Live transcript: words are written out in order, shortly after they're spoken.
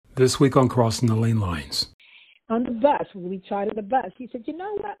This week on Crossing the Lane Lines. On the bus, when we chartered the bus, he said, you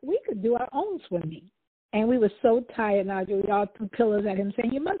know what, we could do our own swim meet. And we were so tired, Nigel, we all threw pillows at him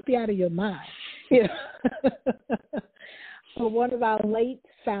saying, you must be out of your mind. You know? So one of our late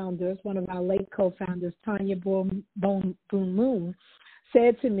co-founders, Tanya Boone,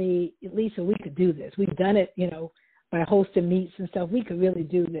 said to me, Lisa, we could do this. We've done it, by hosting meets and stuff. We could really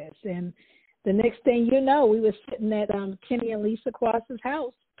do this. And the next thing you know, we were sitting at Kenny and Lisa Cross's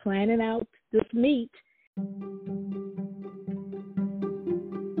house planning out this meet.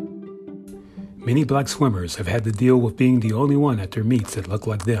 Many black swimmers have had to deal with being the only one at their meets that look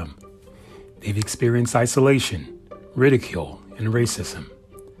like them. They've experienced isolation, ridicule, and racism.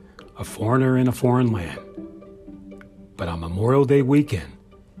 A foreigner in a foreign land. But on Memorial Day weekend,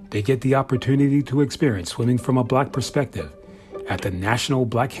 they get the opportunity to experience swimming from a black perspective at the National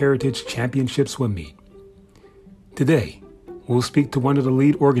Black Heritage Championship Swim Meet. Today, we'll speak to one of the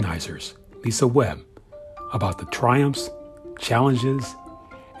lead organizers, Lisa Webb, about the triumphs, challenges,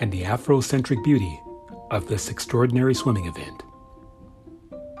 and the Afrocentric beauty of this extraordinary swimming event.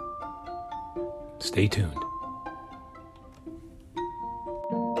 Stay tuned.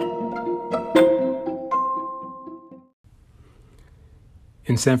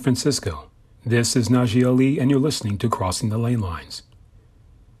 In San Francisco, this is Najee Ali, and you're listening to Crossing the Lane Lines.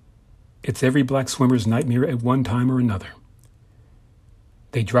 It's every black swimmer's nightmare at one time or another.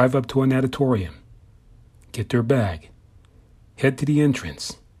 They drive up to an auditorium, get their bag, head to the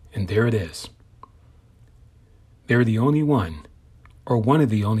entrance, and there it is. They're the only one, or one of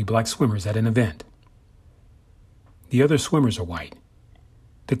the only black swimmers at an event. The other swimmers are white.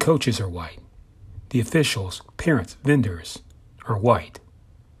 The coaches are white. The officials, parents, vendors are white.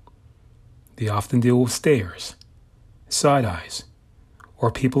 They often deal with stares, side eyes, or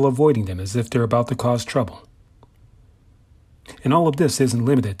people avoiding them as if they're about to cause trouble. And all of this isn't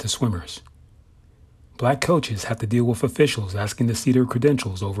limited to swimmers. Black coaches have to deal with officials asking to see their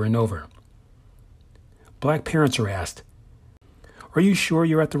credentials over and over. Black parents are asked, "Are you sure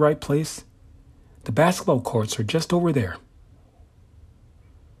you're at the right place? The basketball courts are just over there."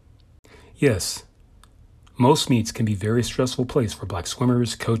 Yes, most meets can be a very stressful place for black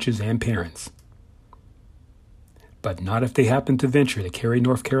swimmers, coaches, and parents. But not if they happen to venture to Cary,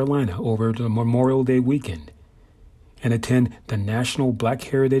 North Carolina over the Memorial Day weekend and attend the National Black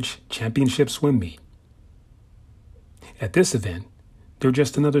Heritage Championship Swim Meet. At this event, they're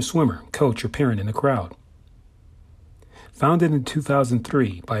just another swimmer, coach, or parent in the crowd. Founded in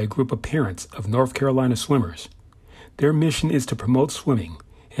 2003 by a group of parents of North Carolina swimmers, their mission is to promote swimming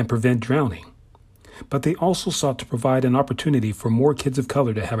and prevent drowning. But they also sought to provide an opportunity for more kids of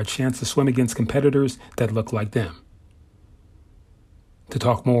color to have a chance to swim against competitors that look like them. To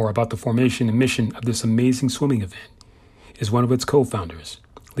talk more about the formation and mission of this amazing swimming event is one of its co-founders,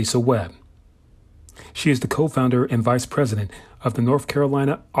 Lisa Webb. She is the co-founder and vice president of the North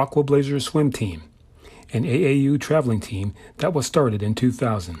Carolina Aqua Blazers swim team, an AAU traveling team that was started in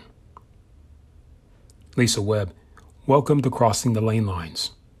 2000. Lisa Webb, welcome to Crossing the Lane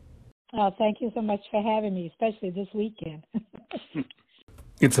Lines. Oh, thank you so much for having me, especially this weekend.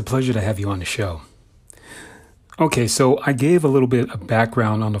 It's a pleasure to have you on the show. Okay, so I gave a little bit of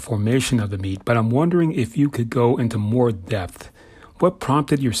background on the formation of the meet, but I'm wondering if you could go into more depth. What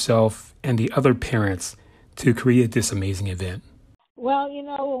prompted yourself and the other parents to create this amazing event? Well,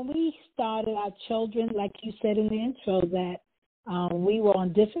 when we started our children, like you said in the intro, that we were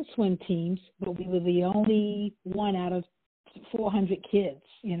on different swim teams, but we were the only one out of 400 kids,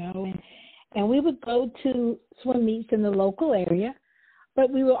 and we would go to swim meets in the local area, but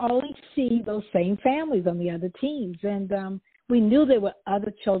we would only see those same families on the other teams. And we knew there were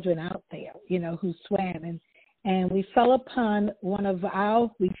other children out there, who swam. And we fell upon one of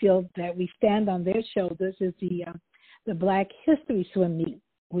we feel that we stand on their shoulders, is the Black History Swim Meet.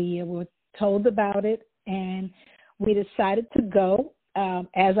 We were told about it, and we decided to go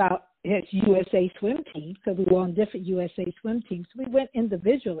as USA swim team, so we were on different USA swim teams. So we went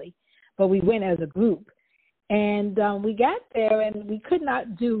individually, but we went as a group. And we got there, and we could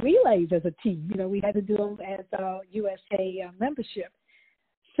not do relays as a team. We had to do them as USA membership.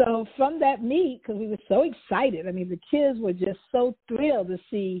 So from that meet, because we were so excited, the kids were just so thrilled to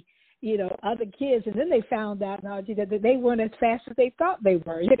see, other kids. And then they found out, Najee, that they weren't as fast as they thought they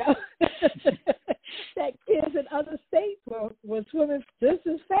were, that kids in other states were swimming just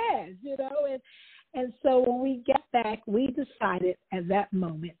as fast, And so when we got back, we decided at that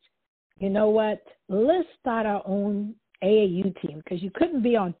moment, you know what, let's start our own AAU team, because you couldn't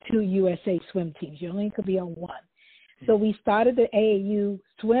be on 2 USA swim teams. You only could be on one. So we started the AAU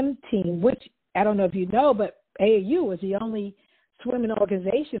swim team, which I don't know if you know, but AAU was the only swimming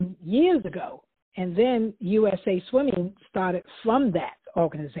organization years ago. And then USA Swimming started from that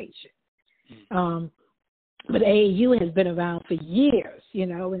organization. But AAU has been around for years,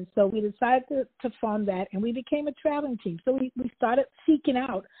 and so we decided to form that, and we became a traveling team. So we started seeking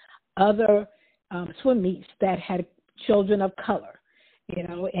out other swim meets that had children of color,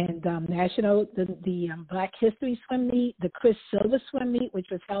 and national, the Black History Swim Meet, the Chris Silver Swim Meet, which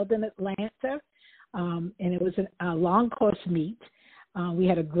was held in Atlanta, and it was a long course meet. We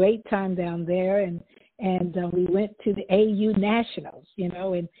had a great time down there, and we went to the AAU Nationals,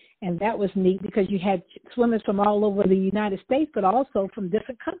 and that was neat because you had swimmers from all over the United States, but also from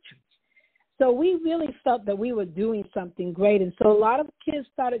different countries. So we really felt that we were doing something great. And so a lot of kids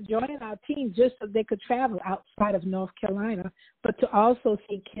started joining our team just so they could travel outside of North Carolina, but to also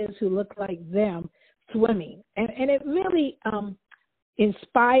see kids who look like them swimming. And it really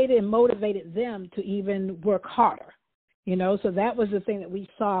inspired and motivated them to even work harder. So that was the thing that we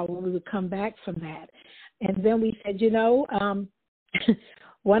saw when we would come back from that. And then we said,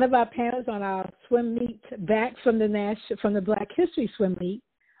 one of our parents on our swim meet back from the Black History Swim Meet,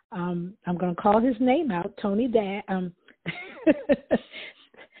 I'm going to call his name out, Tony Dash. I'm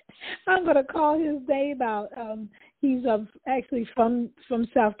going to call his name out. He's actually from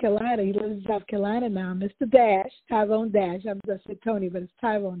South Carolina. He lives in South Carolina now. Mr. Dash, Tyrone Dash. I'm going to say Tony, but it's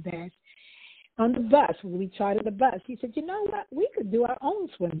Tyrone Dash. On the bus, when we chartered a bus, he said, you know what, we could do our own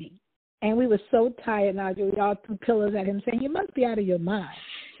swim meet. And we were so tired, Nadia, we all threw pillows at him saying, you must be out of your mind.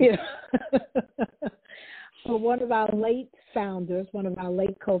 So one of our late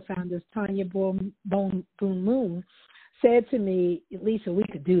co-founders, Tanya Boone Moon, said to me, Lisa, we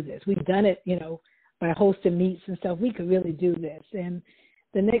could do this. We've done it, by hosting meets and stuff. We could really do this. And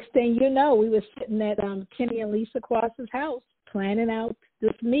the next thing you know, we were sitting at Kenny and Lisa Cross's house planning out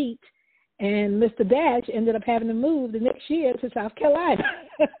this meet. And Mr. Dash ended up having to move the next year to South Carolina.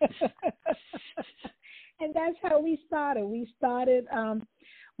 And that's how we started. We started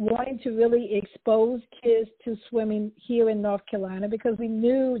wanting to really expose kids to swimming here in North Carolina because we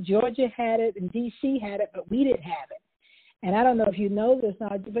knew Georgia had it and D.C. had it, but we didn't have it. And I don't know if you know this,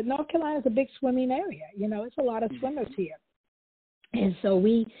 but North Carolina is a big swimming area. It's a lot of swimmers here. And so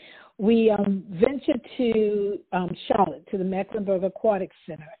we ventured to Charlotte, to the Mecklenburg Aquatics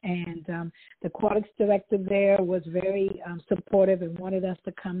Center, and the aquatics director there was very supportive and wanted us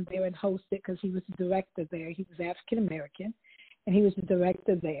to come there and host it because he was the director there. He was African-American, and he was the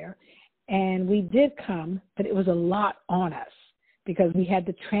director there. And we did come, but it was a lot on us because we had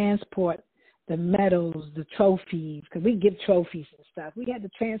to transport the medals, the trophies, because we give trophies and stuff. We had to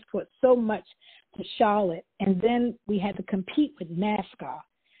transport so much to Charlotte, and then we had to compete with NASCAR.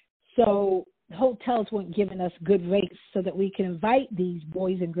 So hotels weren't giving us good rates so that we can invite these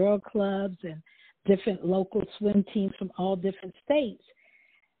boys and girl clubs and different local swim teams from all different states.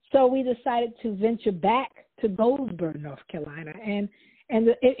 So we decided to venture back to Goldsboro, North Carolina. And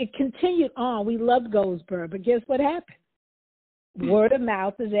it continued on. We loved Goldsboro, but guess what happened? Word of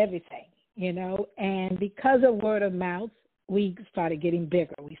mouth is everything, and because of word of mouth, we started getting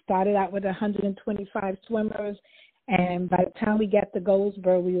bigger. We started out with 125 swimmers. And by the time we got to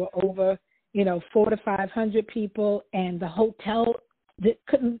Goldsboro, we were over, 400 to 500 people, and the hotel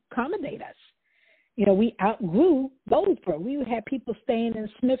couldn't accommodate us. We outgrew Goldsboro. We had people staying in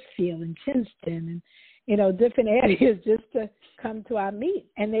Smithfield and Kinston and, different areas just to come to our meet.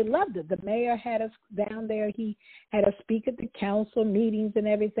 And they loved it. The mayor had us down there. He had us speak at the council meetings and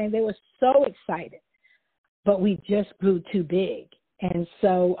everything. They were so excited. But we just grew too big. And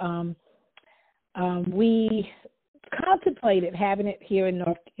so we contemplated having it here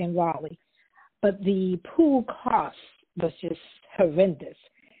in Raleigh, but the pool cost was just horrendous.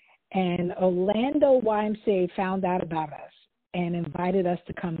 And Orlando YMCA found out about us and invited us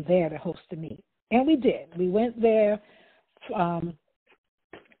to come there to host the meet, and we did. We went there.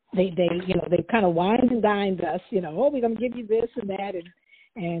 They kind of wined and dined us. We're going to give you this and that,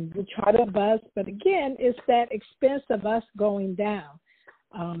 and we chartered a bus. But again, it's that expense of us going down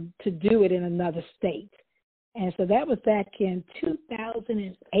to do it in another state. And so that was back in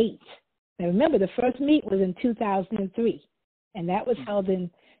 2008. Now remember, the first meet was in 2003, and that was held in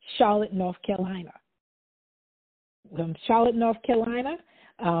Charlotte, North Carolina. From Charlotte, North Carolina,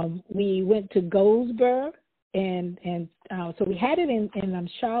 we went to Goldsboro, and so we had it in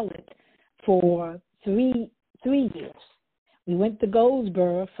Charlotte for three years. We went to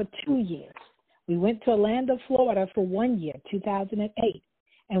Goldsboro for 2 years. We went to Orlando, Florida for 1 year, 2008,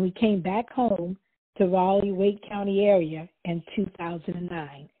 and we came back home to Raleigh, Wake County area in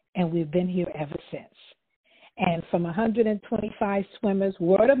 2009, and we've been here ever since. And from 125 swimmers,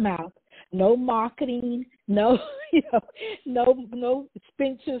 word of mouth, no marketing, No, no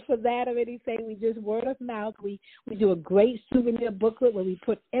expenses for that or anything. We just word of mouth. We do a great souvenir booklet where we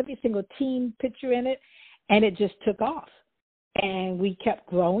put every single team picture in it, and it just took off. And we kept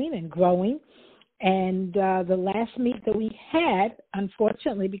growing and growing. And the last meet that we had,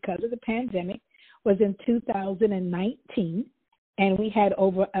 unfortunately, because of the pandemic, was in 2019, and we had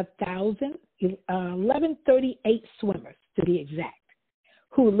over 1,138 swimmers, to be exact,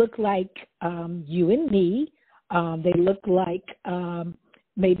 who look like you and me. They look like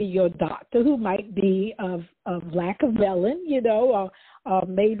maybe your doctor, who might be of lack of melanin, or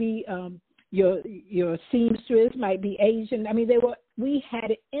maybe your seamstress might be Asian. I mean, we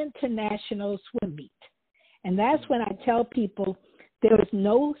had an international swim meet. And that's when I tell people there is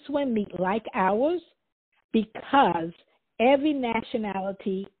no swim meet like ours, because every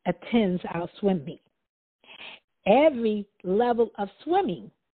nationality attends our swim meet. Every level of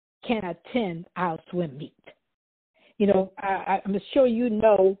swimming can attend our swim meet. I'm sure you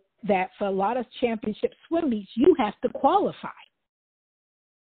know that for a lot of championship swim meets, you have to qualify.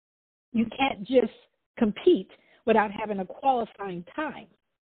 You can't just compete without having a qualifying time.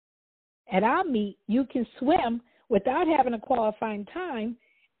 At our meet, you can swim without having a qualifying time,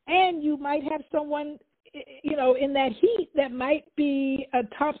 and you might have someone, in that heat that might be a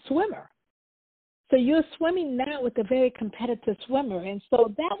top swimmer. So you're swimming now with a very competitive swimmer. And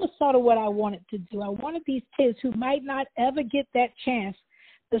so that was sort of what I wanted to do. I wanted these kids who might not ever get that chance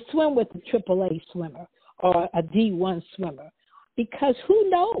to swim with a AAA swimmer or a D1 swimmer, because who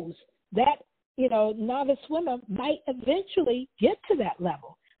knows, that, novice swimmer might eventually get to that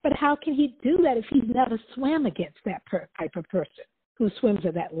level. But how can he do that if he's never swam against that type of person who swims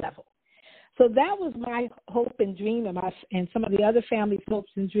at that level? So that was my hope and dream, and some of the other families'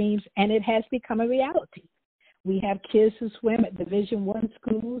 hopes and dreams, and it has become a reality. We have kids who swim at Division I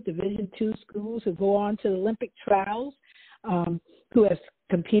schools, Division II schools, who go on to the Olympic trials, who have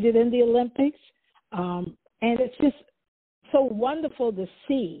competed in the Olympics. And it's just so wonderful to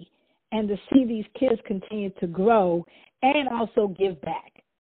see, and to see these kids continue to grow and also give back.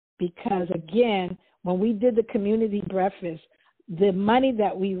 Because, again, when we did the community breakfast, the money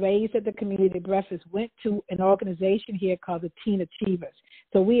that we raised at the community breakfast went to an organization here called the Teen Achievers.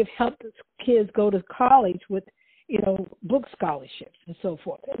 So we have helped kids go to college with, book scholarships and so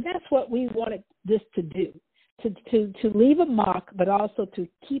forth. And that's what we wanted this to do, to leave a mark, but also to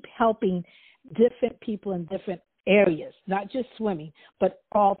keep helping different people in different areas, not just swimming, but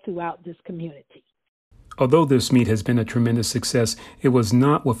all throughout this community. Although this meet has been a tremendous success, it was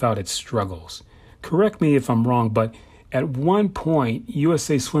not without its struggles. Correct me if I'm wrong, but at one point,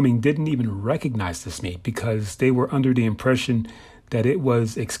 USA Swimming didn't even recognize this meet because they were under the impression that it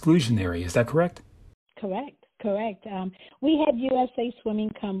was exclusionary. Is that correct? Correct. We had USA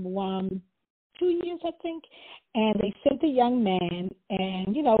Swimming come 2 years, I think, and they sent a young man,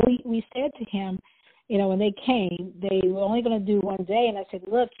 and, we said to him, when they came, they were only going to do one day, and I said,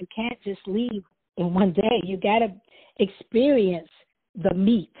 look, you can't just leave in one day. You got to experience the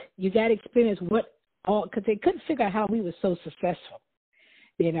meet. You got to experience because they couldn't figure out how we were so successful,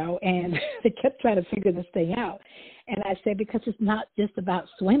 and they kept trying to figure this thing out. And I said, because it's not just about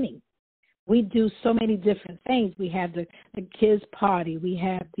swimming. We do so many different things. We have the kids' party. We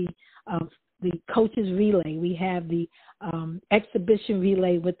have the coaches' relay. We have the exhibition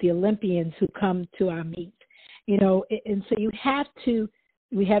relay with the Olympians who come to our meet. And so we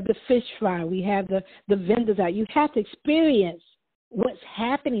have the fish fry. We have the vendors out. You have to experience what's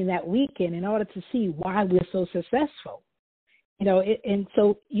happening that weekend in order to see why we're so successful. And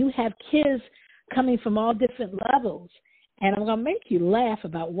so you have kids coming from all different levels. And I'm going to make you laugh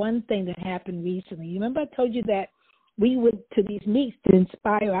about one thing that happened recently. You remember I told you that we went to these meets to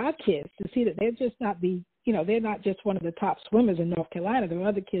inspire our kids to see that they're just they're not just one of the top swimmers in North Carolina. There are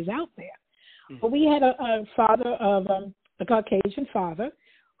other kids out there. Mm-hmm. But we had a father of a Caucasian father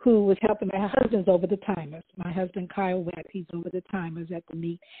who was helping. My husband's over the timers. My husband, Kyle Webb, he's over the timers at the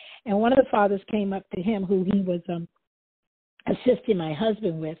meet. And one of the fathers came up to him, who he was assisting my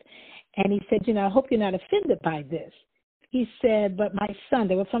husband with, and he said, I hope you're not offended by this. He said, but my son,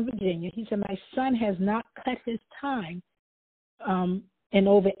 they were from Virginia, he said, my son has not cut his time in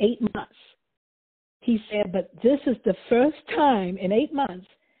over 8 months. He said, but this is the first time in 8 months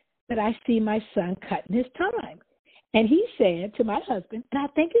that I see my son cutting his time. And he said to my husband, and I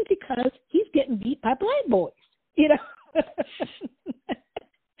think it's because he's getting beat by black boys,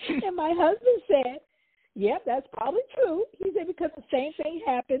 And my husband said, yep, that's probably true. He said, because the same thing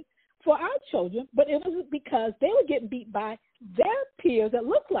happened for our children, but it was because they were getting beat by their peers that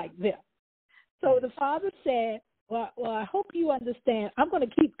looked like them. So the father said, Well, I hope you understand. I'm going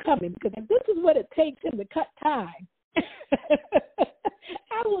to keep coming because if this is what it takes him to cut time,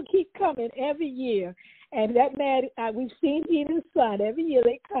 I will keep coming every year. And that man, we've seen he and his son. Every year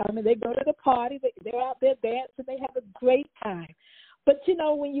they come and they go to the party. They're out there dancing. They have a great time. But, you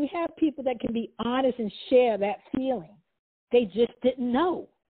know, when you have people that can be honest and share that feeling, they just didn't know.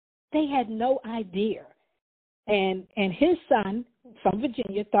 They had no idea. And his son from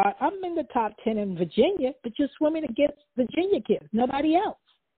Virginia thought, I'm in the top 10 in Virginia, but you're swimming against Virginia kids, nobody else.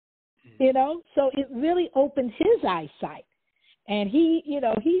 You know, so it really opened his eyesight. And he, you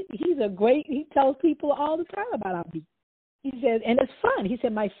know, he tells people all the time about our beat. He says, and it's fun. He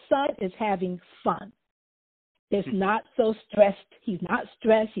said, my son is having fun. It's not so stressed. He's not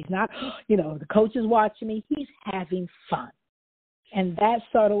stressed. He's not, you know, the coach is watching me. He's having fun. And that's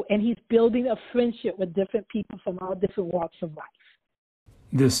sort of, and he's building a friendship with different people from all different walks of life.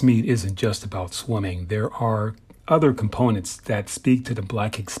 This meet isn't just about swimming. There are other components that speak to the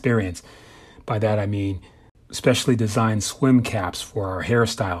Black experience. By that I mean specially designed swim caps for our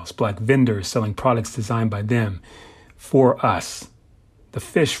hairstyles, Black vendors selling products designed by them for us, the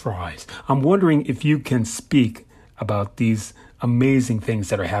fish fries. I'm wondering if you can speak about these amazing things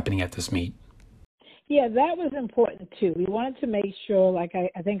that are happening at this meet. Yeah, that was important too. We wanted to make sure, like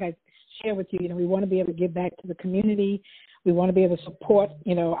I think I shared with you, you know, we want to be able to give back to the community. We want to be able to support,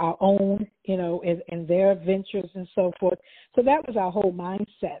 you know, our own, you know, in their ventures and so forth. So that was our whole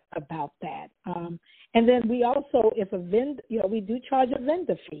mindset about that. And then we also, if a vendor, you know, we do charge a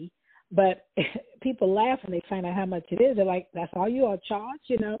vendor fee, but people laugh when they find out how much it is. They're like, that's all you all charge,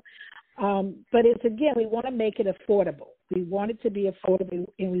 you know. But it's, again, we want to make it affordable. We want it to be affordable,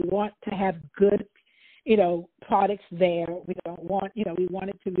 and we want to have good, you know, products there. We don't want, you know, we want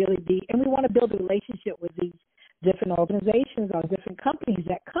it to really be, and we want to build a relationship with these different organizations or different companies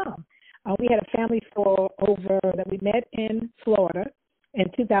that come. We had a family that we met in Florida in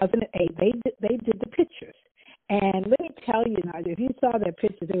 2008. They did the pictures. And let me tell you, Nadia, if you saw their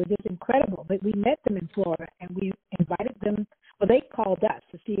pictures, they were just incredible. But we met them in Florida, and we invited them. Well, they called us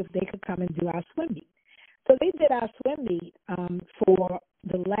to see if they could come and do our swim meet. So they did our swim meet for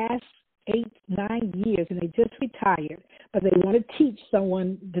the last 8-9 years, and they just retired. But they want to teach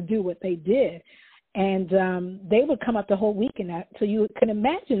someone to do what they did. And they would come up the whole weekend. So you can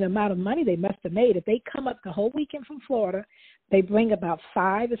imagine the amount of money they must have made. If they come up the whole weekend from Florida, they bring about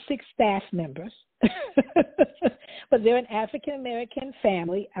 5 or 6 staff members. But they're an African-American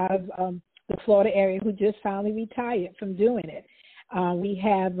family out of the Florida area who just finally retired from doing it. We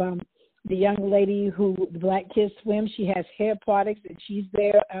have the young lady who the Black Kids Swim. She has hair products, and she's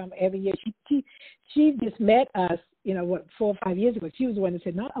there every year. She just met us, you know, 4 or 5 years ago. She was the one that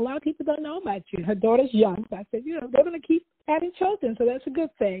said, no, a lot of people don't know about you. Her daughter's young. So I said, you know, they're going to keep having children, so that's a good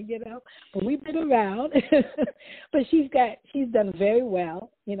thing, you know. But we've been around. But she's done very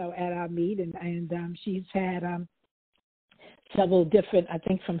well, you know, at our meet, and she's had several different, I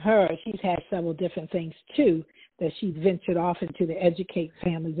think from her, she's had several different things too that she's ventured off into to educate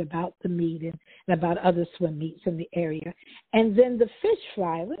families about the meet and about other swim meets in the area. And then the fish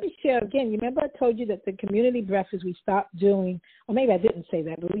fry, let me share again. You remember I told you that the community breakfast we stopped doing, or maybe I didn't say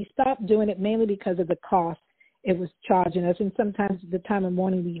that, but we stopped doing it mainly because of the cost it was charging us. And sometimes at the time of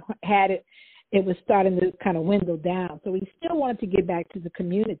morning we had it, it was starting to kind of dwindle down. So we still wanted to give back to the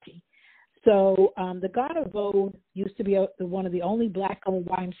community. So the Garner Road used to be one of the only Black-owned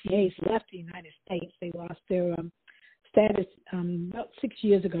YMCAs left in the United States. They lost their status about 6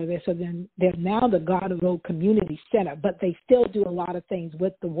 years ago. So then they're now the Garner Road Community Center, but they still do a lot of things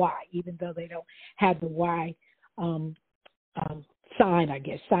with the Y, even though they don't have the Y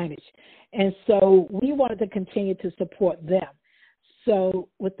signage. And so we wanted to continue to support them. So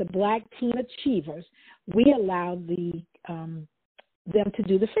with the Black Teen Achievers, we allowed them to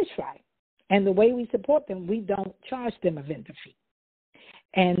do the fish fry. And the way we support them, we don't charge them a vendor fee.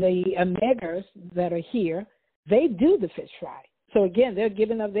 And the Meggers that are here, they do the fish fry. So again, they're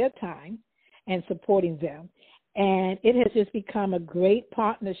giving up their time and supporting them. And it has just become a great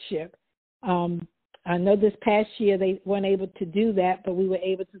partnership. I know this past year they weren't able to do that, but we were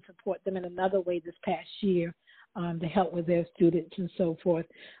able to support them in another way this past year to help with their students and so forth.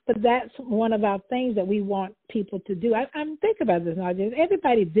 But that's one of our things that we want people to do. I'm thinking about this now.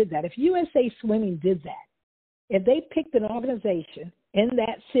 Everybody did that. If USA Swimming did that, if they picked an organization in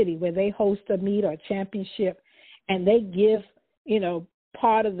that city where they host a meet or a championship and they give, you know,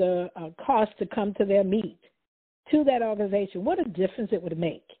 part of the cost to come to their meet to that organization, what a difference it would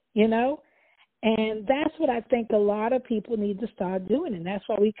make, you know? And that's what I think a lot of people need to start doing, and that's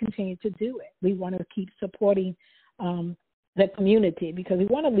why we continue to do it. We want to keep supporting the community because we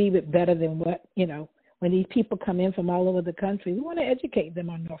want to leave it better than what when these people come in from all over the country, we want to educate them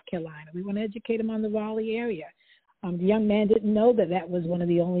on North Carolina. We want to educate them on the Raleigh area. The young man didn't know that was one of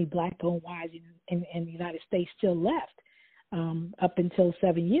the only black-owned wives in the United States still left up until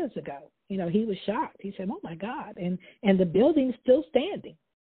 7 years ago. He was shocked. He said, "Oh my God!" And the building's still standing.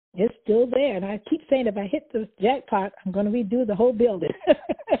 It's still there. And I keep saying, if I hit the jackpot, I'm going to redo the whole building.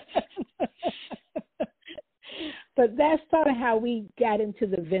 But that's sort of how we got into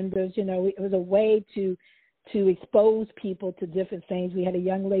the vendors. It was a way to expose people to different things. We had a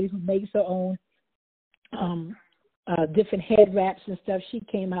young lady who makes her own different head wraps and stuff. She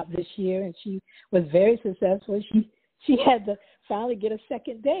came out this year, and she was very successful. She had to finally get a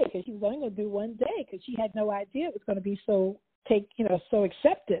second day because she was only going to do one day because she had no idea it was going to be so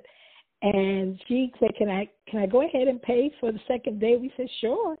accepted. And she said, "Can I go ahead and pay for the second day?" We said,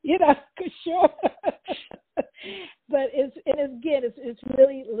 "Sure, sure." But it's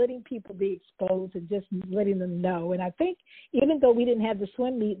really letting people be exposed and just letting them know. And I think even though we didn't have the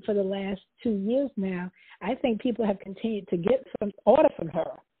swim meet for the last 2 years now, I think people have continued to get some order from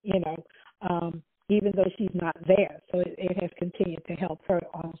her, even though she's not there. So it has continued to help her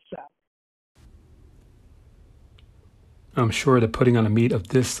also. I'm sure that putting on a meet of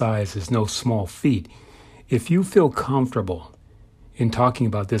this size is no small feat. If you feel comfortable in talking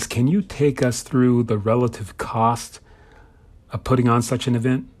about this, can you take us through the relative cost of putting on such an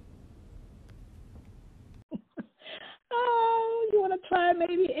event? Oh, you want to try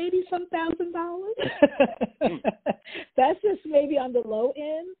maybe $80-some thousand? That's just maybe on the low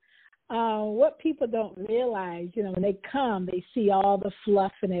end. What people don't realize, when they come, they see all the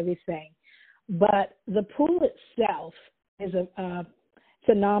fluff and everything. But the pool itself is it's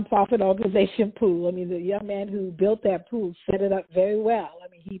a nonprofit organization pool. I mean, the young man who built that pool set it up very well. I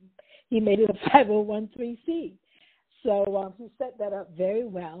mean, he made it a 501(c)(3). So he set that up very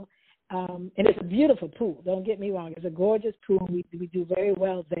well. And it's a beautiful pool. Don't get me wrong. It's a gorgeous pool. We do very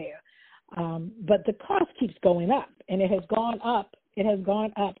well there. But the cost keeps going up, and it has gone up. It has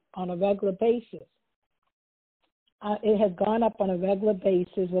gone up on a regular basis. It has gone up on a regular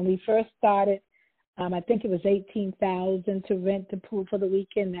basis. When we first started, I think it was $18,000 to rent the pool for the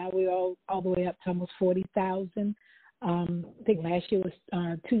weekend. Now we're all the way up to almost $40,000. I think last year was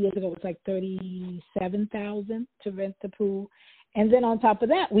 2 years ago it was like $37,000 to rent the pool. And then on top of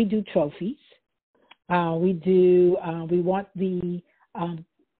that, we do trophies. We want the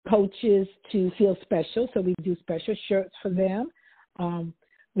coaches to feel special, so we do special shirts for them.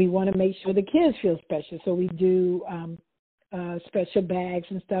 We want to make sure the kids feel special, so we do special bags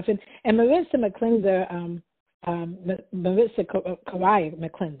and stuff. And Marissa McClendon, Marissa Karaya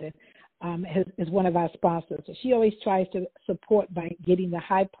McClendon, is one of our sponsors. So she always tries to support by getting the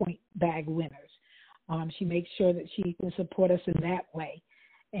High Point bag winners. She makes sure that she can support us in that way.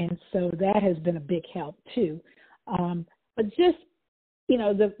 And so that has been a big help too. But just,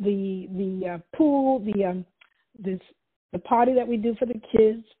 the pool, the party that we do for the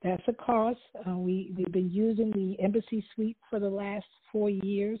kids, that's a cost. We've been using the Embassy Suite for the last 4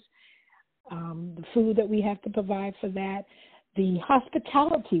 years. The food that we have to provide for that. The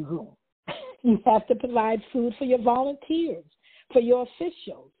hospitality room. You have to provide food for your volunteers, for your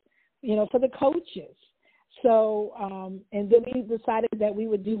officials, for the coaches. So, and then we decided that we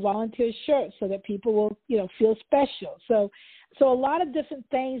would do volunteer shirts so that people will, feel special. So a lot of different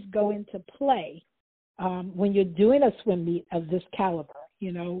things go into play. When you're doing a swim meet of this caliber,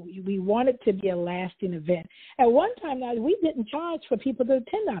 we want it to be a lasting event. At one time now, we didn't charge for people to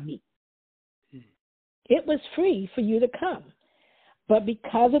attend our meet. It was free for you to come. But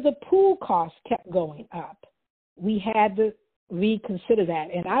because of the pool costs kept going up, we had to reconsider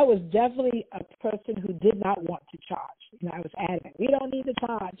that. And I was definitely a person who did not want to charge. I was adamant, we don't need to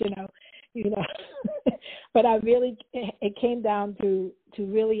charge, But it came down to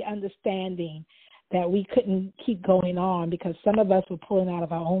really understanding that we couldn't keep going on because some of us were pulling out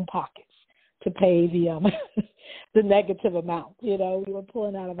of our own pockets to pay the the negative amount. We were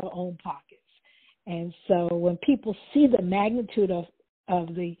pulling out of our own pockets. And so when people see the magnitude of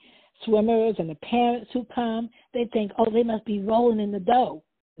the swimmers and the parents who come, they think, oh, they must be rolling in the dough.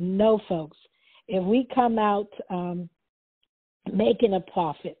 No, folks. If we come out making a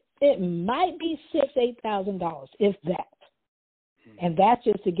profit, it might be $6,000-$8,000, if that. And that's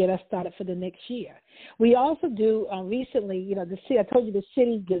just to get us started for the next year. We also do recently, the city, I told you the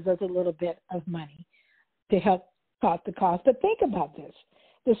city gives us a little bit of money to help cost the cost. But think about this.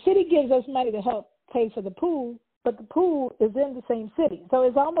 The city gives us money to help pay for the pool, but the pool is in the same city. So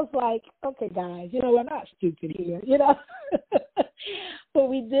it's almost like, okay, guys, we're not stupid here, But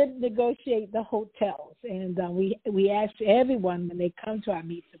we did negotiate the hotels, and we asked everyone when they come to our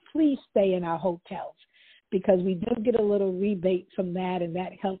meet to please stay in our hotels. because we do get a little rebate from that, and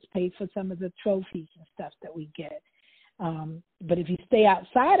that helps pay for some of the trophies and stuff that we get. But if you stay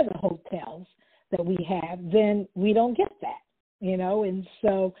outside of the hotels that we have, then we don't get that, you know. And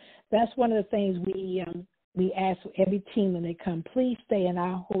so that's one of the things we ask every team when they come, please stay in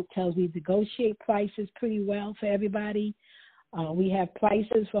our hotels. We negotiate prices pretty well for everybody. We have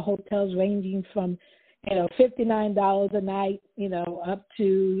prices for hotels ranging from, you know, $59 a night, you know, up to,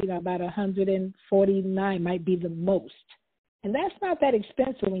 you know, about $149 might be the most. And that's not that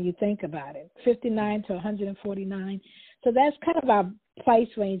expensive when you think about it, $59 to $149. So that's kind of our price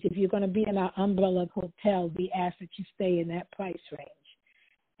range. If you're going to be in our umbrella hotels, we ask that you stay in that price range.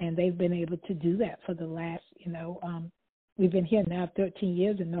 And they've been able to do that for the last, you know, we've been here now 13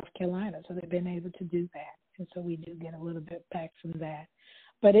 years in North Carolina, so they've been able to do that. And so we do get a little bit back from that.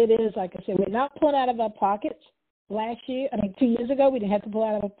 But it is, like I said, we're not pulling out of our pockets. 2 years ago, we didn't have to pull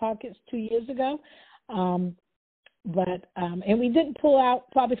out of our pockets 2 years ago. And we didn't pull out,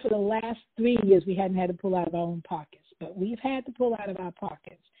 probably for the last 3 years, we hadn't had to pull out of our own pockets. But we've had to pull out of our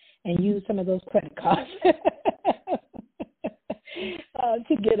pockets and use some of those credit cards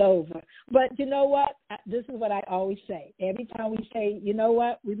to get over. But you know what? This is what I always say. Every time we say, you know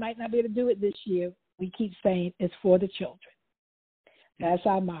what, we might not be able to do it this year, we keep saying it's for the children. That's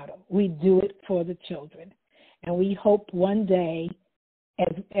our motto. We do it for the children. And we hope one day,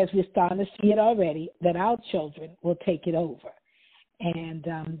 as we're starting to see it already, that our children will take it over. And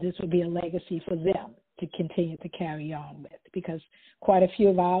this will be a legacy for them to continue to carry on with, because quite a few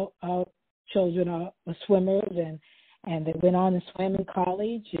of our children are swimmers, and they went on to swim in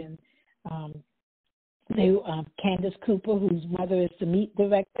college. And Candace Cooper, whose mother is the meet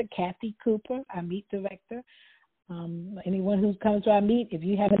director, Kathy Cooper, our meet director. Anyone who comes to our meet, if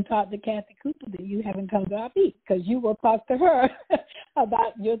you haven't talked to Kathy Cooper, then you haven't come to our meet, because you will talk to her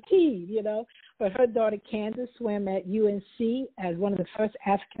about your team, you know. But her daughter Candace swam at UNC as one of the first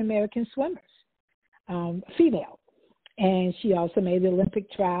African-American swimmers, female. And she also made the Olympic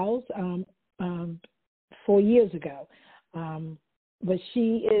trials 4 years ago. But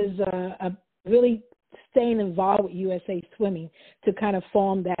she is really staying involved with USA Swimming to kind of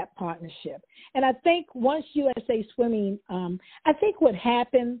form that partnership. And I think once USA Swimming, I think what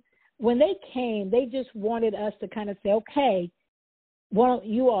happened when they came, they just wanted us to kind of say, okay, why don't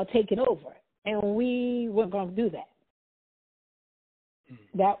you all take it over? And we weren't going to do that.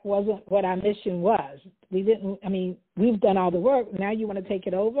 That wasn't what our mission was. We didn't, I mean, we've done all the work. Now you want to take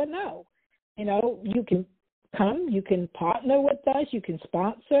it over? No. You know, you can come, you can partner with us, you can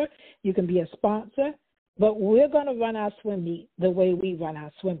sponsor, you can be a sponsor, but we're going to run our swim meet the way we run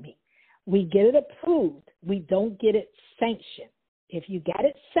our swim meet. We get it approved. We don't get it sanctioned. If you got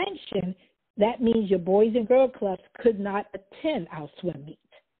it sanctioned, that means your boys and girl clubs could not attend our swim meet.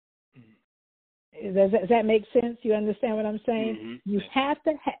 Does that make sense? You understand what I'm saying? Mm-hmm. You have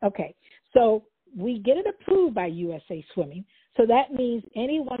to okay. So we get it approved by USA Swimming. So that means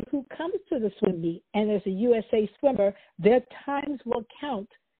anyone who comes to the swim meet and there's a USA swimmer, their times will count,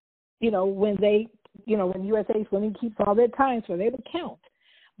 you know, when USA Swimming keeps all their times, so they will count.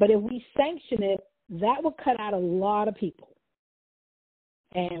 But if we sanction it, that will cut out a lot of people.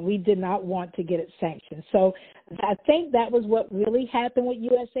 And we did not want to get it sanctioned. So I think that was what really happened with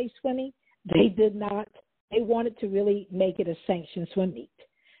USA Swimming. They wanted to really make it a sanctioned swim meet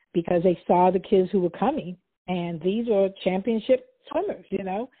because they saw the kids who were coming, and these are championship swimmers, you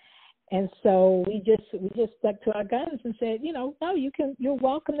know. And so we just stuck to our guns and said, you know, no, you're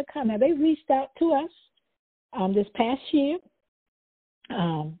welcome to come. Now they reached out to us this past year.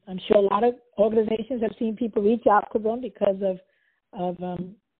 I'm sure a lot of organizations have seen people reach out to them because of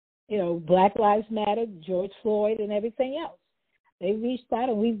you know, Black Lives Matter, George Floyd, and everything else. They reached out,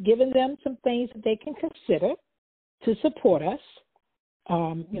 and we've given them some things that they can consider to support us,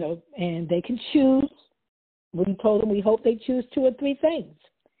 you know, and they can choose. We told them we hope they choose 2 or 3 things.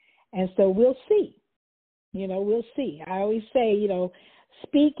 And so we'll see. You know, we'll see. I always say, you know,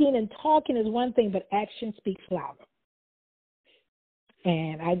 speaking and talking is one thing, but action speaks louder.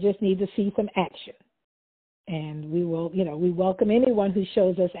 And I just need to see some action. And we will, you know, we welcome anyone who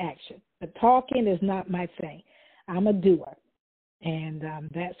shows us action. But talking is not my thing. I'm a doer. And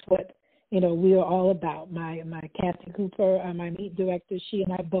that's what, you know, we are all about. My Kathy Cooper, my meet director, she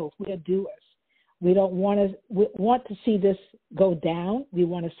and I both, we are doers. We don't want to see this go down. We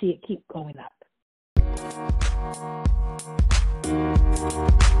want to see it keep going up.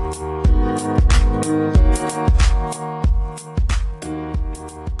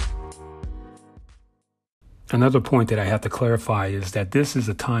 Another point that I have to clarify is that this is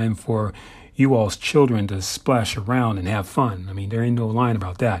a time for you all's children to splash around and have fun. I mean, there ain't no line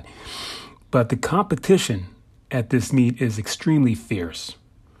about that. But the competition at this meet is extremely fierce.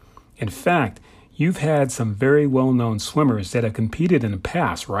 In fact, you've had some very well-known swimmers that have competed in the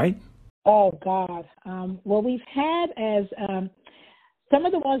past, right? Oh God. Well, we've had as some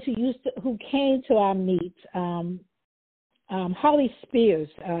of the ones who came to our meets. Holly Spears.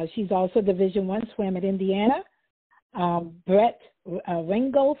 She's also Division I swim at Indiana. Brett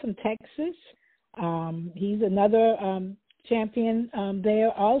Ringo from Texas. He's another champion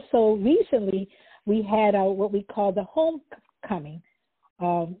there. Also, recently we had what we call the homecoming,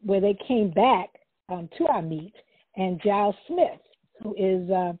 where they came back to our meet, and Giles Smith, who is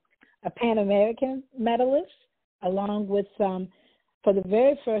a Pan American medalist, along with for the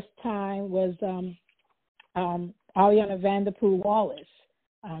very first time was Ariana Vanderpool Wallace.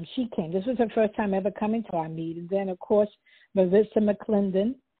 She came. This was her first time ever coming to our meet. And then, of course, Marissa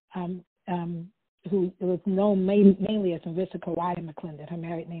McClendon, who was known mainly as Marissa Karaya McClendon. Her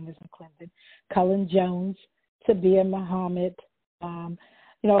married name is McClendon. Cullen Jones, Tabir Muhammad. A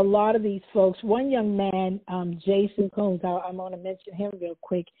lot of these folks. One young man, Jason Combs, I want to mention him real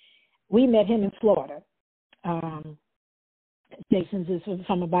quick. We met him in Florida. Jason's is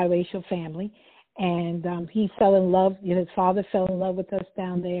from a biracial family. And he fell in love. His father fell in love with us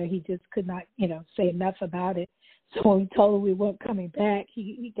down there. He just could not, say enough about it. So when we told him we weren't coming back,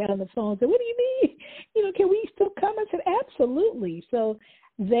 he got on the phone and said, "What do you mean? Can we still come?" I said, "Absolutely." So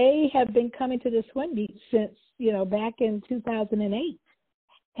they have been coming to the swim meet since, back in 2008.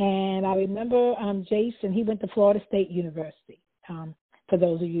 And I remember Jason, he went to Florida State University, for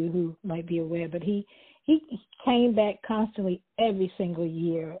those of you who might be aware. But he came back constantly every single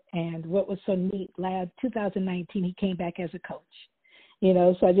year. And what was so neat, 2019, he came back as a coach.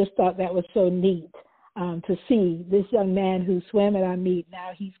 So I just thought that was so neat to see this young man who swam at our meet.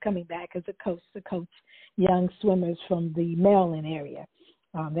 Now he's coming back as a coach to coach young swimmers from the Maryland area.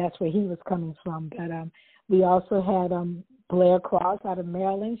 That's where he was coming from. But we also had Blair Cross out of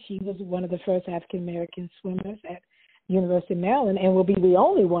Maryland. She was one of the first African-American swimmers at University of Maryland, and will be the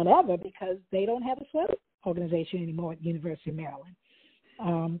only one ever because they don't have a swim organization anymore at University of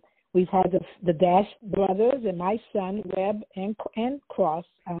Maryland. We've had the Dash brothers and my son, Webb and Cross.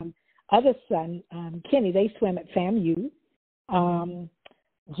 Other son, Kenny, they swim at FAMU.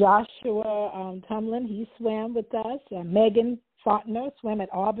 Joshua Tumlin, he swam with us. Megan Faulkner swam at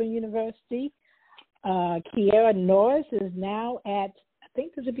Auburn University. Kiera Norris is now at, I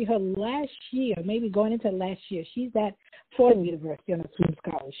think this would be her last year, maybe going into last year. She's at Fordham University on a swim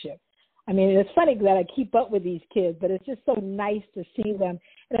scholarship. I mean, it's funny that I keep up with these kids, but it's just so nice to see them.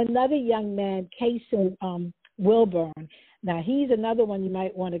 And another young man, Kason Wilburn. Now, he's another one you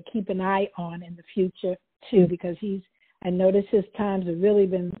might want to keep an eye on in the future, too, because I noticed his times have really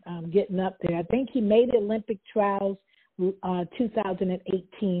been getting up there. I think he made the Olympic trials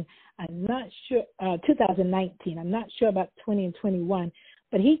 2018. I'm not sure, 2019. I'm not sure about 20 and 21,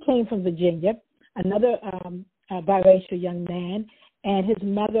 but he came from Virginia, another biracial young man. And his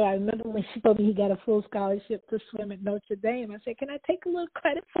mother, I remember when she told me he got a full scholarship to swim at Notre Dame. I said, "Can I take a little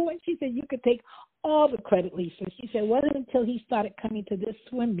credit for it?" She said, "You could take all the credit, Lisa." She said, "It wasn't until he started coming to this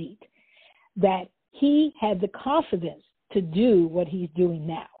swim meet that he had the confidence to do what he's doing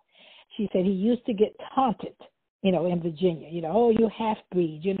now." She said he used to get taunted, in Virginia, "Oh, you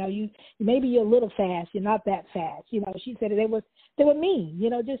half-breed, maybe you're a little fast, you're not that fast." She said they were mean,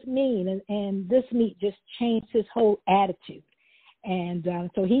 just mean. And this meet just changed his whole attitude. And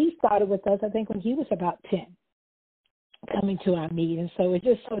so he started with us, I think, when he was about 10, coming to our meet. And so it's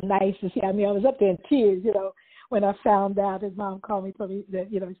just so nice to see. I mean, I was up there in tears, when I found out. His mom called me, told me that,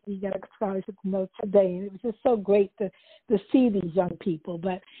 he got a scholarship to Notre Dame. And it was just so great to see these young people.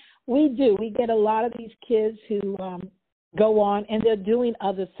 But we get a lot of these kids who go on, and they're doing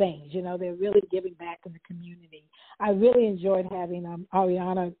other things. They're really giving back in the community. I really enjoyed having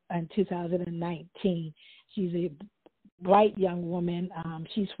Ariana in 2019. She's a bright young woman.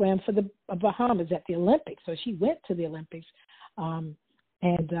 She swam for the Bahamas at the Olympics, so she went to the Olympics. And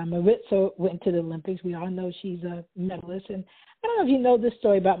Maritza went to the Olympics. We all know she's a medalist. And I don't know if you know this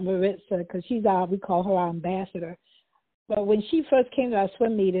story about Maritza, because we call her our ambassador. But when she first came to our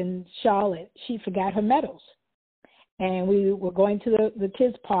swim meet in Charlotte, she forgot her medals. And we were going to the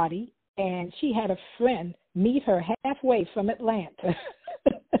kids' party, and she had a friend meet her halfway from Atlanta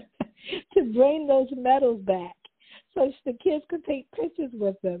to bring those medals back, so the kids could take pictures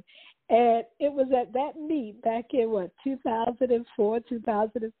with them. And it was at that meet back in, 2004,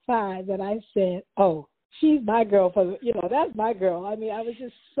 2005, that I said, "Oh, she's my girl. That's my girl." I mean, I was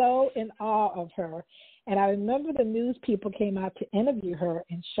just so in awe of her. And I remember the news people came out to interview her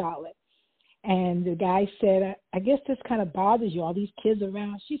in Charlotte. And the guy said, I guess this kind of bothers you, all these kids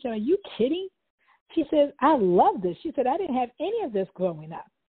around. She said, are you kidding? She said, I love this. She said, I didn't have any of this growing up.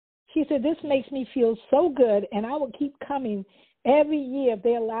 She said, this makes me feel so good, and I will keep coming every year if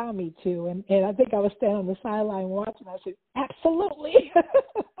they allow me to. And I think I was standing on the sideline watching. I said, absolutely.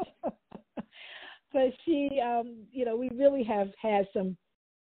 But she, we really have had some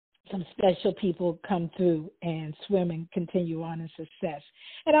special people come through and swim and continue on in success.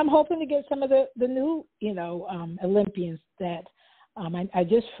 And I'm hoping to get some of the new, Olympians that I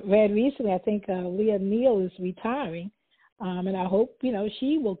just read recently. I think Leah Neal is retiring, and I hope,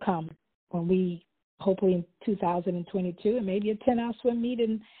 she will come when we, hopefully in 2022, and maybe a 10-hour swim meet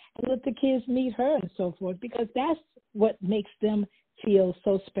and let the kids meet her and so forth, because that's what makes them feel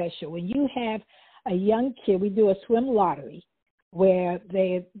so special. When you have a young kid, we do a swim lottery where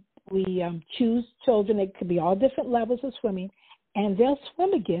we choose children. It could be all different levels of swimming, and they'll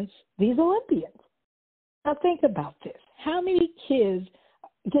swim against these Olympians. Now think about this. How many kids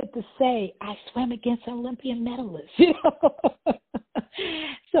get to say, I swam against an Olympian medalist?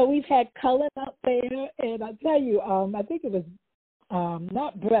 So we've had Cullen up there, and I tell you, I think it was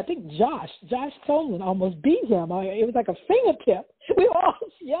not Brett, I think Josh Tomlin almost beat him. It was like a fingertip. We were all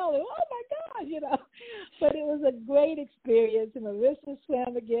yelling, oh my God, But it was a great experience. And Marissa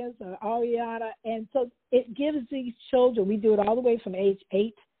swam against Ariana. And so it gives these children, we do it all the way from age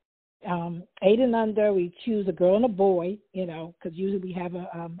 8 and under. We choose a girl and a boy, because usually we have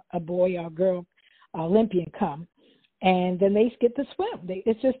a boy or a girl Olympian come. And then they get to swim.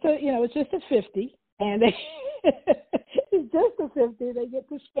 It's just a 50. And it's just a 50. They get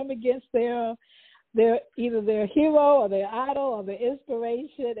to swim against their either their hero or their idol or their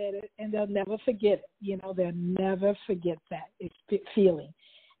inspiration, and they'll never forget it. They'll never forget that feeling.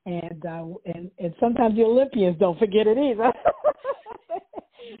 And sometimes the Olympians don't forget it either.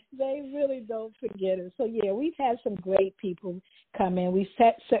 They really don't forget it. So yeah, we've had some great people come in. We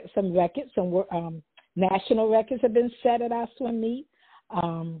set some records. Some national records have been set at our swim meet.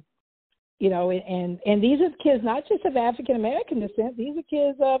 And these are kids not just of African American descent. These are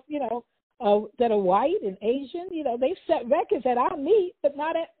kids of that are white and Asian. They've set records at our meet, but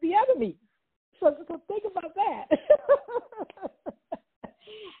not at the other meet. So think about that.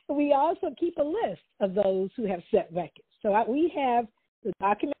 We also keep a list of those who have set records. So we have the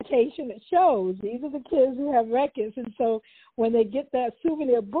documentation that shows these are the kids who have records. And so when they get that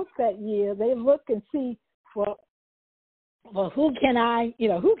souvenir book that year, they look and see, well, who can I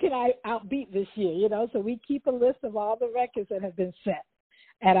outbeat this year? So we keep a list of all the records that have been set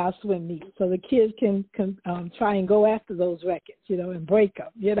at our swim meet, so the kids can try and go after those records, and break them,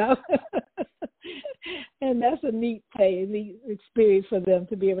 And that's a neat experience for them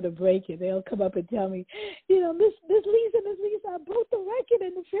to be able to break it. They'll come up and tell me, Miss Lisa, I broke the record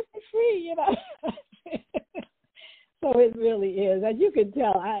in the 53, So it really is. As you can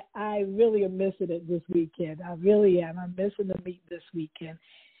tell, I really am missing it this weekend. I really am. I'm missing the meet this weekend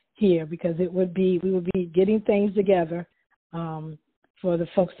here, because we would be getting things together for the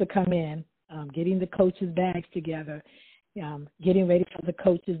folks to come in, getting the coaches' bags together, getting ready for the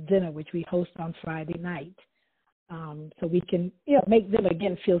coaches' dinner, which we host on Friday night. So we can make them,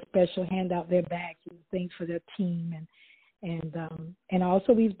 again, feel special, hand out their bags and things for their team. And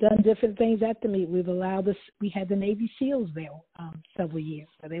also we've done different things at the meet. We had the Navy SEALs there several years,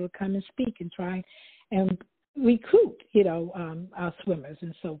 so they would come and speak and try and recruit, our swimmers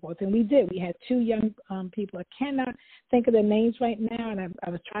and so forth. And we did. We had 2 young people. I cannot think of their names right now, and I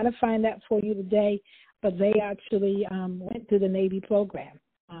was trying to find that for you today, but they actually went through the Navy program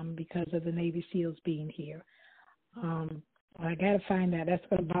because of the Navy SEALs being here. I got to find that. That's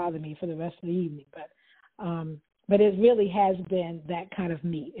going to bother me for the rest of the evening. But it really has been that kind of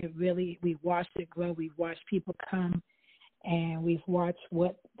meet. We've watched it grow. We've watched people come, and we've watched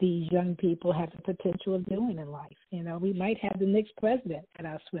what these young people have the potential of doing in life. We might have the next president at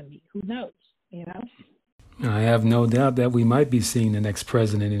our swim meet. Who knows, I have no doubt that we might be seeing the next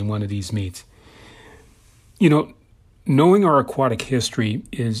president in one of these meets. Knowing our aquatic history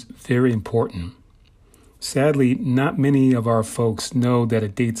is very important. Sadly, not many of our folks know that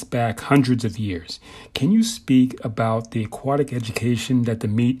it dates back hundreds of years. Can you speak about the aquatic education that the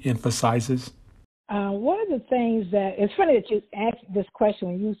meet emphasizes? One of the things that, it's funny that you asked this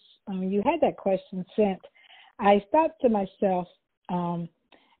question, when you had that question sent, I thought to myself, and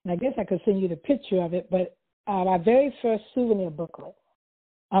I guess I could send you the picture of it, but our very first souvenir booklet,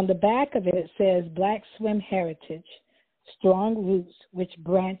 on the back of it, it says, Black Swim Heritage, Strong Roots Which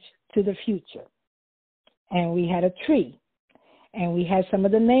Branch to the Future. And we had a tree, and we had some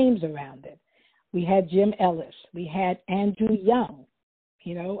of the names around it. We had Jim Ellis. We had Andrew Young.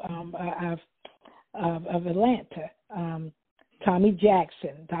 of Atlanta, Tommy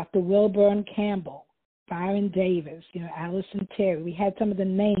Jackson, Dr. Wilburn Campbell, Byron Davis, Allison Terry. We had some of the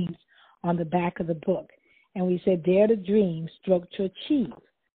names on the back of the book. And we said, dare to dream, stroke to achieve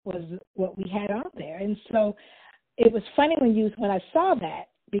was what we had out there. And so it was funny when I saw that,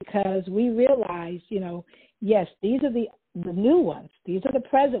 because we realized, yes, these are the new ones. These are the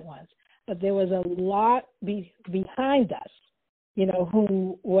present ones. But there was a lot behind us,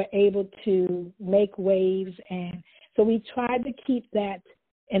 who were able to make waves. And so we tried to keep that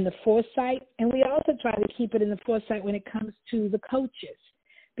in the foresight. And we also try to keep it in the foresight when it comes to the coaches,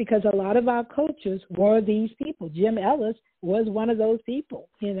 because a lot of our coaches were these people. Jim Ellis was one of those people,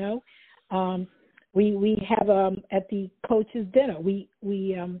 We have at the coaches' dinner, we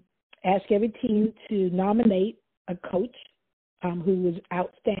ask every team to nominate a coach who was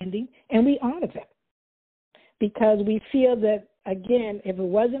outstanding, and we honor them, because we feel that, again, if it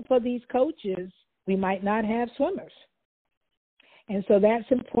wasn't for these coaches, we might not have swimmers. And so that's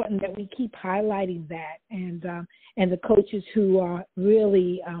important that we keep highlighting that, and the coaches who are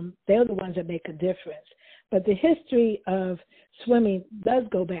really, they're the ones that make a difference. But the history of swimming does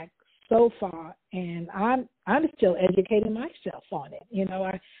go back so far, and I'm still educating myself on it.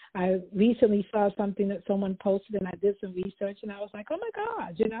 I recently saw something that someone posted, and I did some research, and I was like, oh my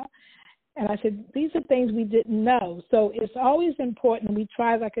God, And I said, these are things we didn't know. So it's always important. We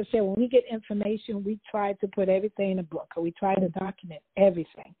try, like I said, when we get information, we try to put everything in a book, or we try to document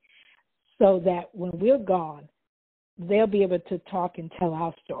everything, so that when we're gone, they'll be able to talk and tell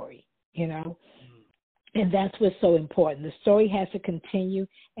our story, And that's what's so important. The story has to continue,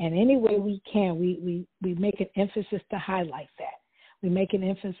 and any way we can, we make an emphasis to highlight that. We make an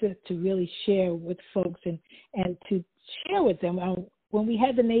emphasis to really share with folks and to share with them. When we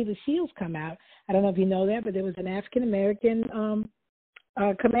had the Navy SEALs come out, I don't know if you know that, but there was an African-American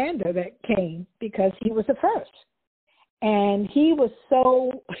commander that came because he was the first. And he was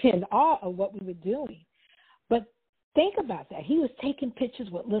so in awe of what we were doing. But think about that. He was taking pictures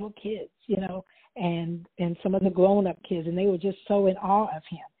with little kids, and some of the grown-up kids, and they were just so in awe of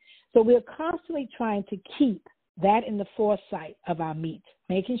him. So we're constantly trying to keep that in the foresight of our meets,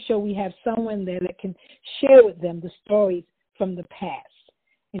 making sure we have someone there that can share with them the stories from the past.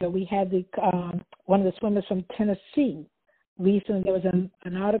 We had one of the swimmers from Tennessee. Recently, there was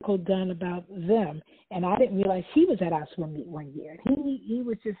an article done about them, and I didn't realize he was at our swim meet one year. He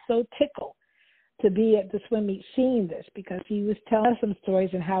was just so tickled to be at the swim meet seeing this, because he was telling us some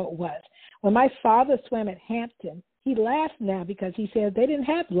stories and how it was. When my father swam at Hampton, he laughed now because he said they didn't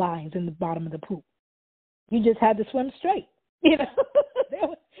have lines in the bottom of the pool. You just had to swim straight.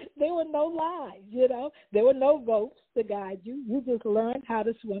 There were no lines, There were no ropes to guide you. You just learned how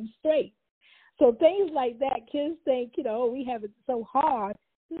to swim straight. So things like that, kids think, we have it so hard.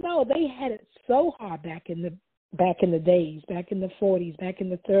 No, they had it so hard back in the days, back in the 40s, back in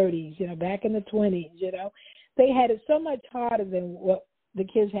the 30s, back in the 20s, They had it so much harder than what the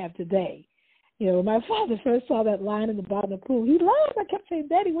kids have today. When my father first saw that line in the bottom of the pool, he laughed. I kept saying,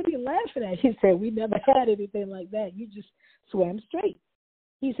 Daddy, what are you laughing at? He said, we never had anything like that. You just swam straight.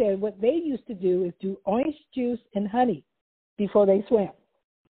 He said what they used to do is do orange juice and honey before they swam.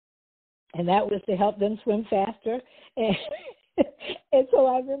 And that was to help them swim faster. And so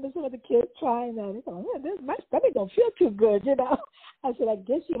I remember some of the kids trying that. They go, my stomach don't feel too good, I said, I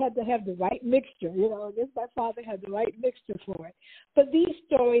guess you had to have the right mixture. I guess my father had the right mixture for it. But these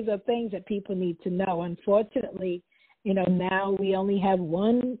stories are things that people need to know. Unfortunately, now we only have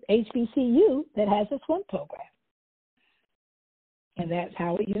one HBCU that has a swim program. And that's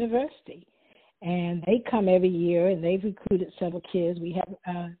Howard University. And they come every year, and they've recruited several kids. We have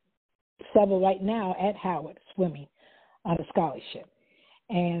several right now at Howard swimming on a scholarship.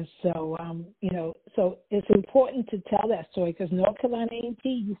 And so, so it's important to tell that story, because North Carolina A&T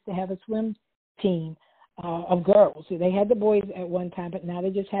used to have a swim team of girls. They had the boys at one time, but now they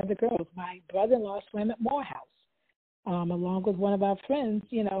just have the girls. My brother-in-law swam at Morehouse, along with one of our friends,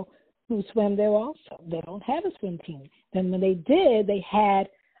 who swam there also. They don't have a swim team. Then when they did, they had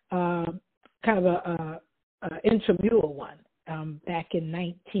kind of a intramural one back in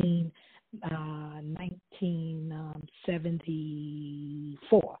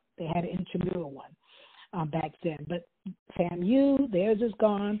 1974. They had an intramural one back then. But FAMU, theirs is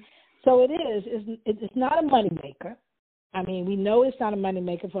gone. So it's not a moneymaker. I mean, we know it's not a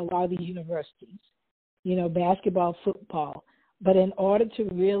moneymaker for a lot of these universities, basketball, football. But in order to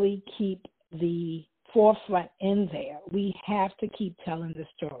really keep the forefront in there, we have to keep telling the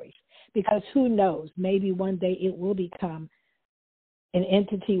stories, because who knows, maybe one day it will become an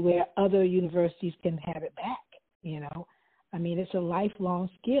entity where other universities can have it back, I mean, it's a lifelong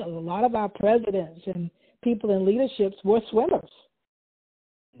skill. A lot of our presidents and people in leaderships were swimmers.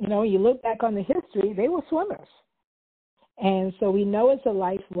 You know, you look back on the history, they were swimmers. And so we know it's a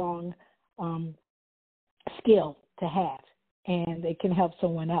lifelong skill to have, and it can help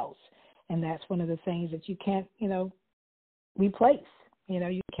someone else. And that's one of the things that you can't, replace.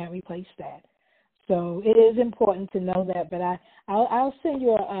 You can't replace that. So it is important to know that. But I'll send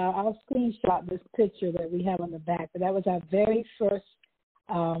you I'll screenshot this picture that we have on the back. But that was our very first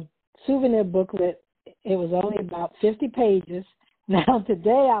souvenir booklet. It was only about 50 pages. Now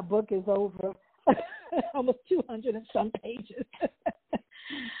today our book is over almost 200 and some pages.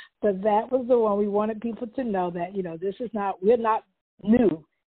 But that was the one we wanted people to know that, this is we're not new.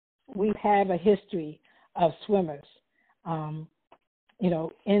 We have a history of swimmers, from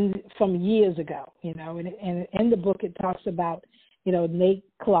years ago, and in the book it talks about, Nate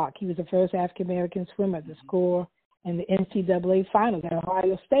Clark. He was the first African-American swimmer to score in the NCAA finals at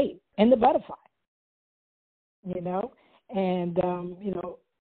Ohio State in the butterfly, and,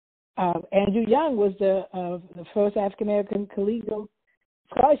 Andrew Young was the first African-American collegiate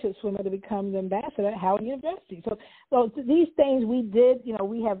scholarship swimmer to become the ambassador at Howard University. So these things we did,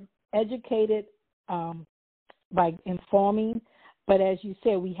 we have educated by informing, but as you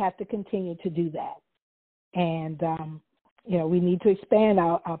said, we have to continue to do that. And, we need to expand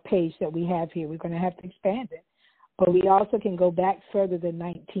our page that we have here. We're going to have to expand it. But we also can go back further than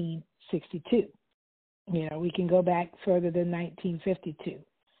 1962. We can go back further than 1952.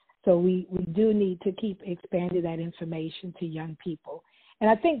 So we do need to keep expanding that information to young people. And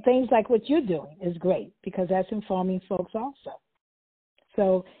I think things like what you're doing is great because that's informing folks also.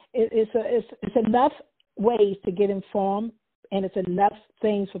 So it's enough ways to get informed, and it's enough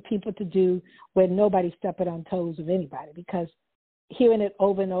things for people to do where nobody's stepping on toes of anybody, because hearing it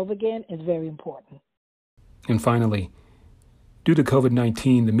over and over again is very important. And finally, due to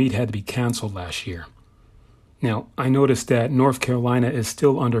COVID-19, the meet had to be canceled last year. Now, I noticed that North Carolina is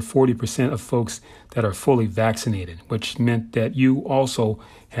still under 40% of folks that are fully vaccinated, which meant that you also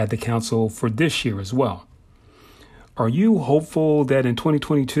had to cancel for this year as well. Are you hopeful that in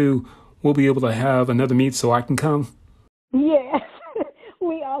 2022 we'll be able to have another meet so I can come? Yes,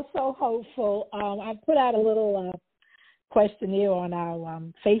 we are so hopeful. I put out a little questionnaire on our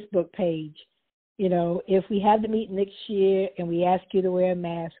Facebook page. If we have the meet next year and we ask you to wear a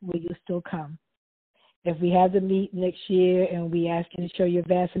mask, will you still come? If we have the meet next year and we ask you to show your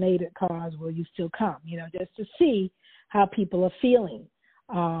vaccinated cards, will you still come? Just to see how people are feeling,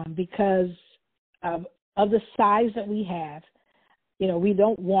 because of the size that we have. We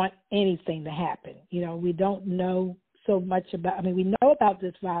don't want anything to happen. We don't know so much about. We know about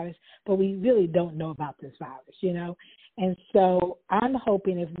this virus, but we really don't know about this virus. And so I'm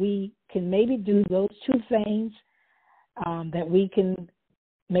hoping if we can maybe do those two things, that we can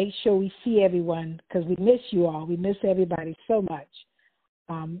make sure we see everyone, because we miss you all. We miss everybody so much,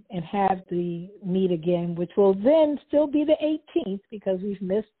 and have the meet again, which will then still be the 18th because we've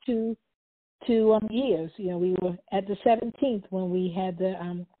missed two years. We were at the 17th when we had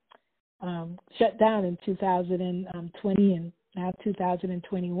the shut down in 2020 and now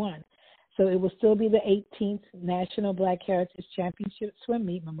 2021. So it will still be the 18th National Black Heritage Championship Swim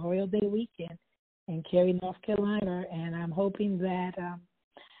Meet, Memorial Day weekend in Cary, North Carolina. And I'm hoping that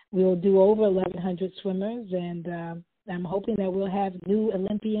we'll do over 1,100 swimmers, and I'm hoping that we'll have new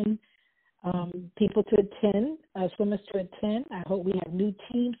Olympian people to attend, swimmers to attend. I hope we have new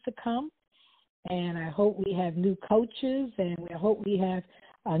teams to come, and I hope we have new coaches, and I hope we have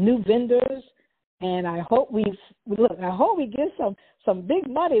new vendors, and I hope we get some big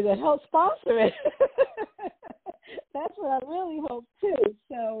money to help sponsor it. That's what I really hope too.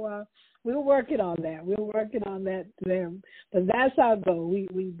 So we're working on that. We're working on that there. But that's our goal.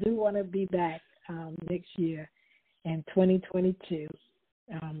 We do want to be back next year in 2022.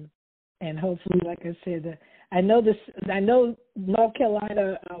 And hopefully, like I said, I know North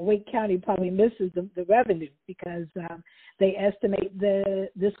Carolina, Wake County probably misses the revenue because they estimate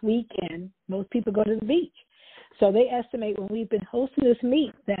this weekend most people go to the beach. So they estimate when we've been hosting this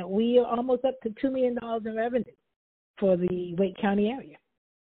meet that we are almost up to $2 million in revenue for the Wake County area.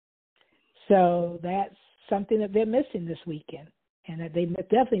 So that's something that they're missing this weekend, and that they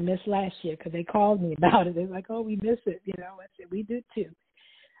definitely missed last year because they called me about it. They're like, "Oh, we miss it," I said, "We do too."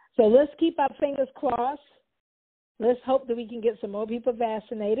 So let's keep our fingers crossed. Let's hope that we can get some more people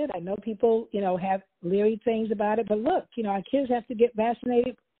vaccinated. I know people, have leery things about it, but look, our kids have to get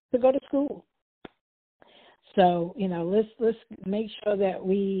vaccinated to go to school. So, let's make sure that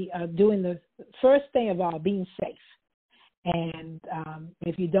we are doing the first thing of all, being safe. And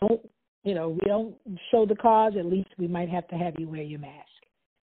if you don't we don't show the cause, at least we might have to have you wear your mask.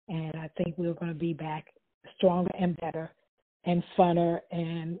 And I think we're going to be back stronger and better and funner,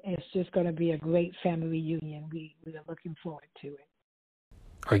 and it's just going to be a great family reunion. We are looking forward to it.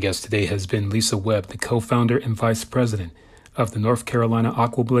 Our guest today has been Lisa Webb, the co-founder and vice president of the North Carolina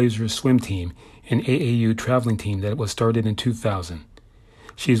Aqua Blazers swim team, an AAU traveling team that was started in 2000.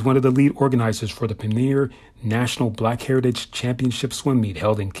 She is one of the lead organizers for the premier National Black Heritage Championship swim meet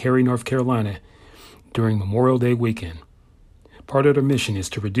held in Cary, North Carolina during Memorial Day weekend. Part of their mission is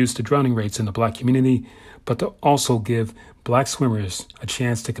to reduce the drowning rates in the Black community, but to also give Black swimmers a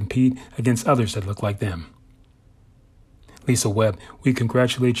chance to compete against others that look like them. Lisa Webb, we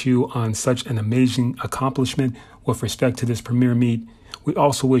congratulate you on such an amazing accomplishment with respect to this premier meet. We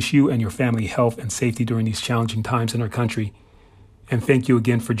also wish you and your family health and safety during these challenging times in our country. And thank you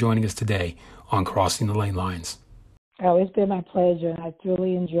again for joining us today on Crossing the Lane Lines. Oh, it's been my pleasure. I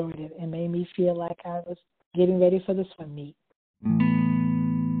really enjoyed it. It made me feel like I was getting ready for the swim meet.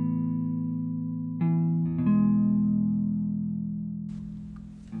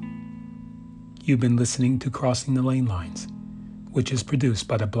 You've been listening to Crossing the Lane Lines, which is produced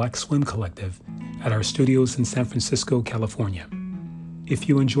by the Black Swim Collective at our studios in San Francisco, California. If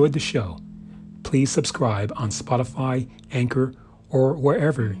you enjoyed the show, please subscribe on Spotify, Anchor, or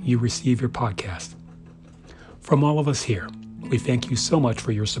wherever you receive your podcast. From all of us here, we thank you so much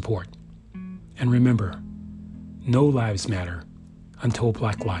for your support. And remember, no lives matter until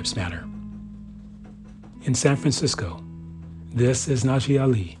Black lives matter. In San Francisco, this is Najee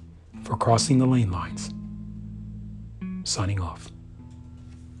Ali for Crossing the Lane Lines. Signing off.